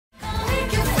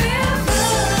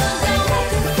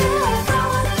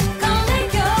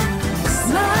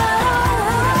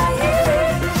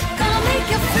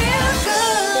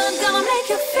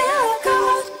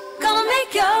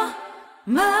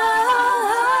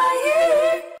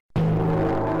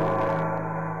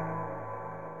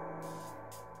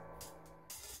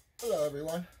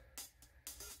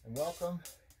Welcome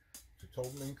to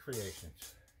Tobelmann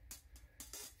Creations.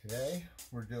 Today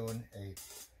we're doing a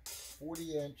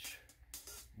 40-inch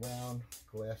round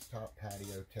glass top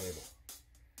patio table,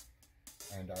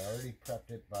 and I already prepped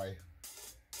it by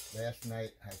last night.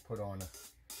 I put on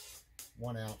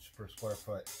 1 ounce per square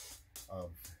foot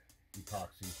of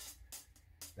epoxy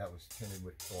that was tinted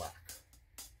with black.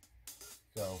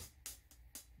 So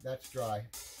that's dry,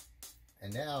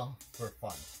 and now for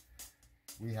fun.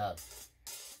 We have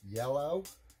yellow,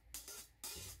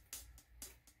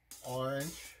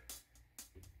 orange,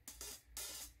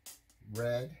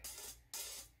 red,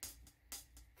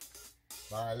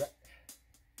 violet,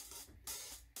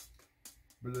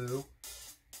 blue,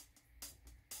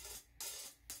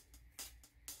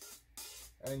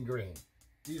 and green.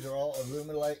 These are all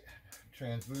Allumilite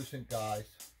translucent dyes,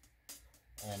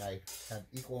 and I have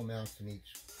equal amounts in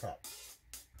each cup.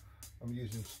 I'm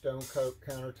using Stone Coat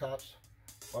Countertops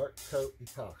Art Coat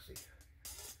Epoxy,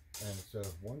 and it's a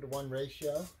 1-to-1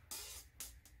 ratio.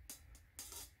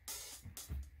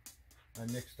 I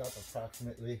mixed up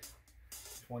approximately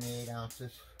 28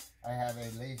 ounces. I have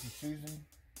a Lazy Susan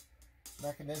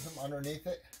mechanism underneath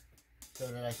it so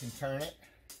that I can turn it,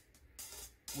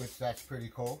 which that's pretty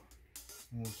cool.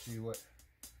 And we'll see what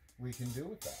we can do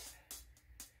with that.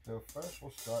 So first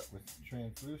we'll start with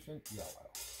translucent yellow.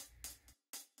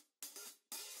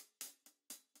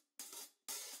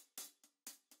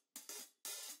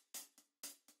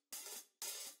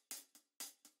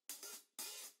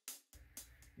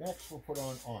 Next, we'll put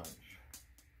on orange.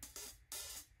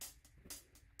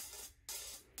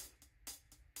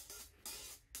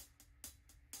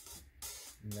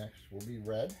 Next will be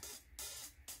red.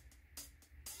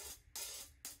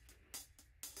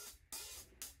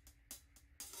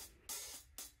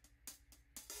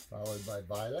 Followed by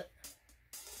violet.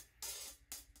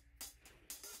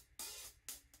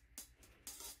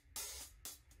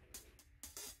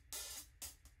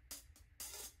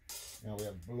 Now we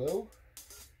have blue.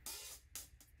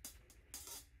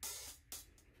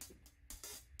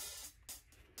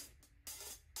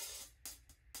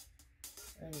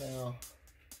 And now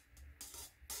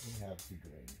we have the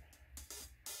green.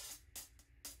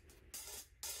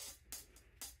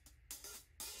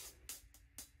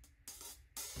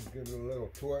 We'll give it a little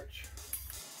torch.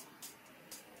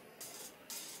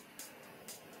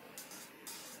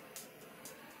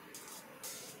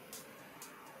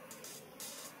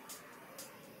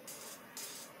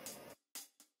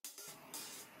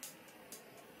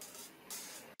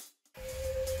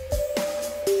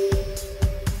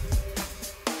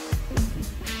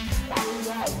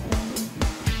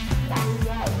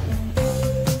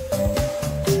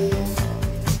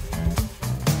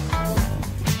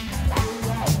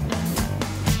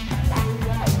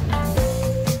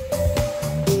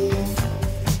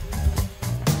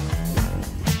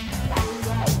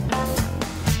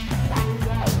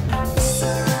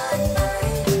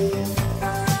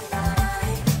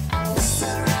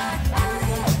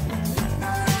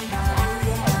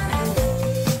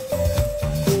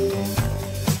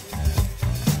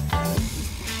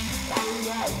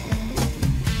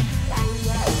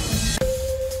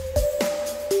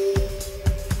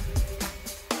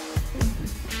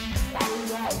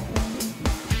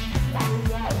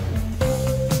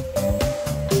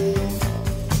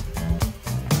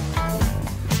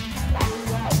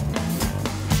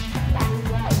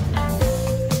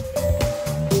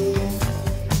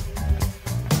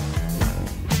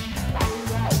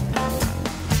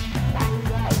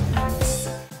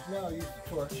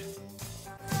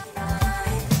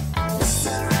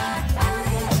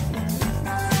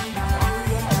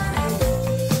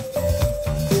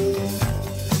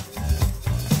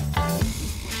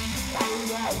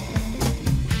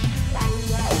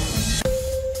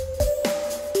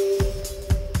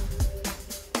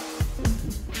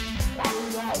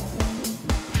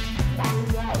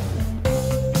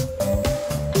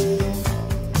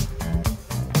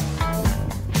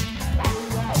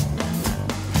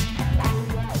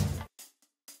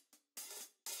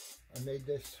 I made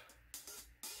this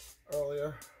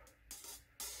earlier.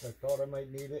 I thought I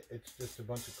might need it. It's just a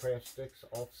bunch of craft sticks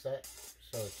offset,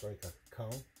 so it's like a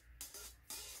cone.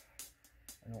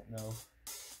 I don't know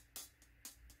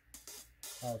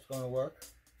how it's going to work,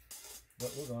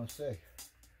 but we're going to see.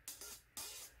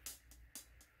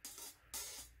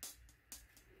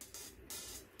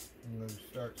 I'm going to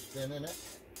start spinning it,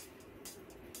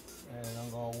 and I'm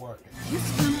going to work it. You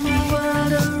spin my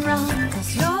world around,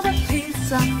 'cause you're the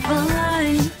piece I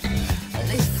find.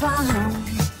 They found.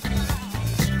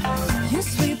 You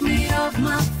sweep me off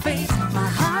my feet, my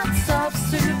heart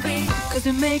stops to beat. 'Cause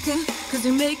you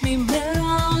make me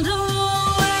melt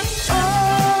away.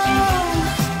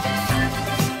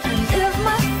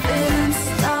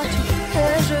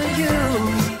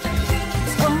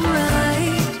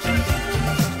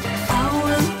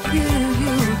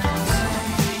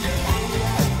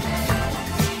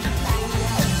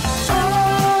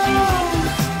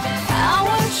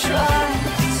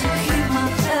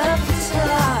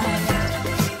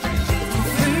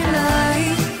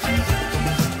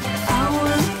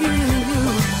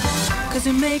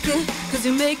 make it, 'cause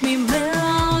you make me melt.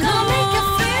 Gonna make you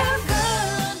feel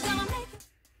good. Gonna make it.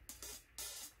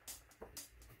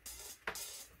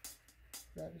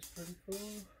 That is pretty cool.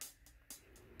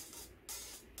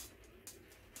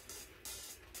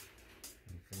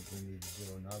 I think we need to do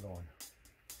another one.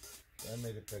 I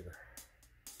made it bigger.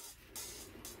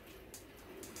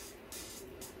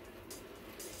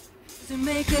 You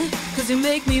make it, 'cause you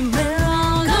make me melt.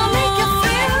 Gonna make you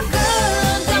feel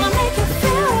good. Gonna make you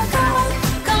feel good.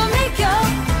 Gonna make you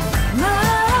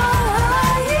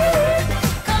mine.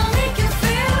 Gonna make you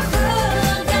feel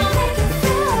good. Gonna make you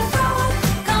feel good.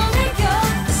 Gonna make you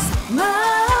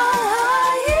mine.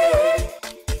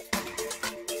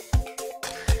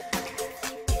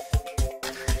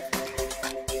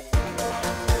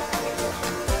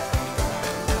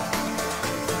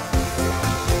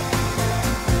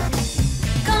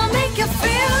 Gonna make you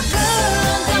feel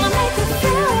good. Gonna make you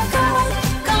feel good.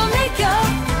 Gonna make you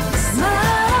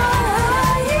smile.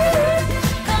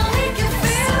 Gonna make you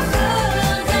feel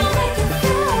good. Gonna make you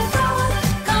feel good.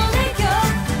 Gonna make you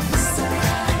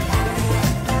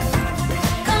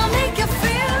Gonna make you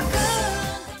feel good.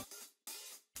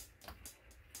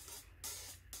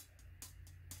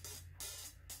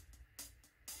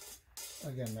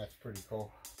 Again, that's pretty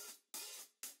cool.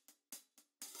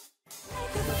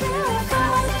 Feel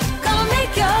good. Gonna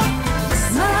make you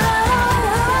smile.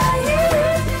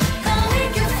 Gonna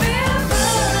make you feel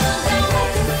good. Gonna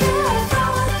make you feel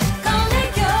good. Gonna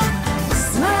make you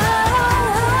smile.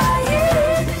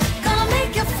 Gonna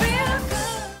make you feel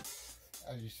good.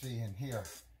 As you see in here,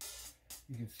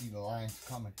 you can see the lines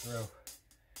coming through,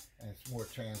 and it's more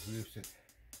translucent,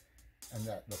 and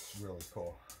that looks really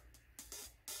cool.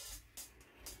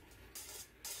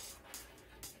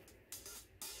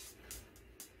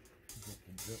 Get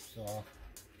the drips off.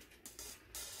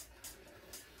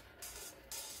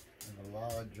 And a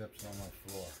lot of drips on my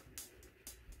floor.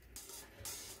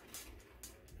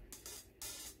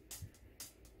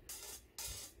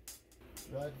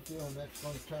 So I feel that's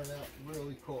going to turn out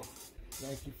really cool.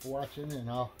 Thank you for watching, and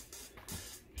I'll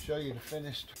show you the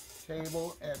finished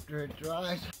table after it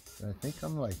dries. But I think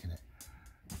I'm liking it.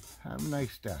 Have a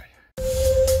nice day.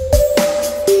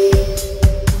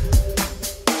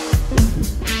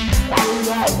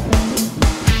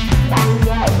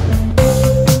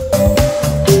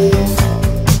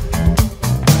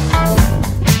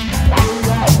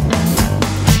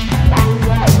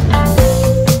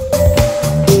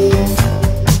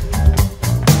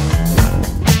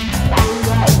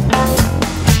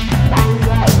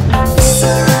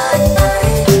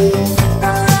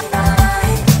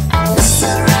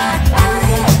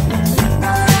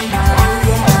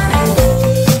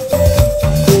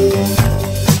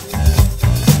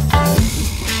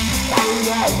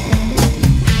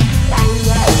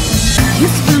 You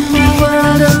spin my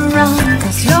world around,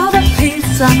 'cause you're the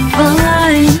peace I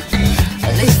finally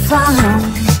found.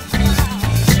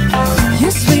 You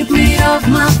sweep me off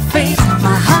my feet,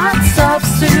 my heart stops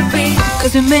to beat.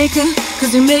 'Cause you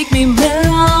make me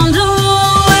melt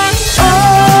away. Oh,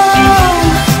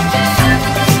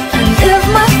 and if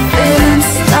my feelings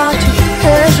start to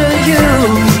pleasure you,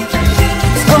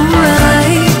 it's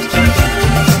alright.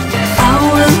 I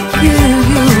will give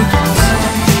you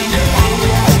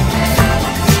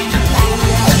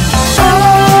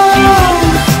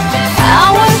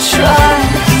try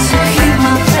to keep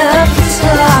my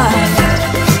appetite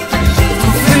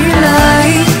for free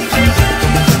life.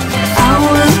 I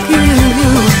will give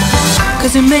you,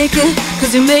 'cause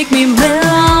you make me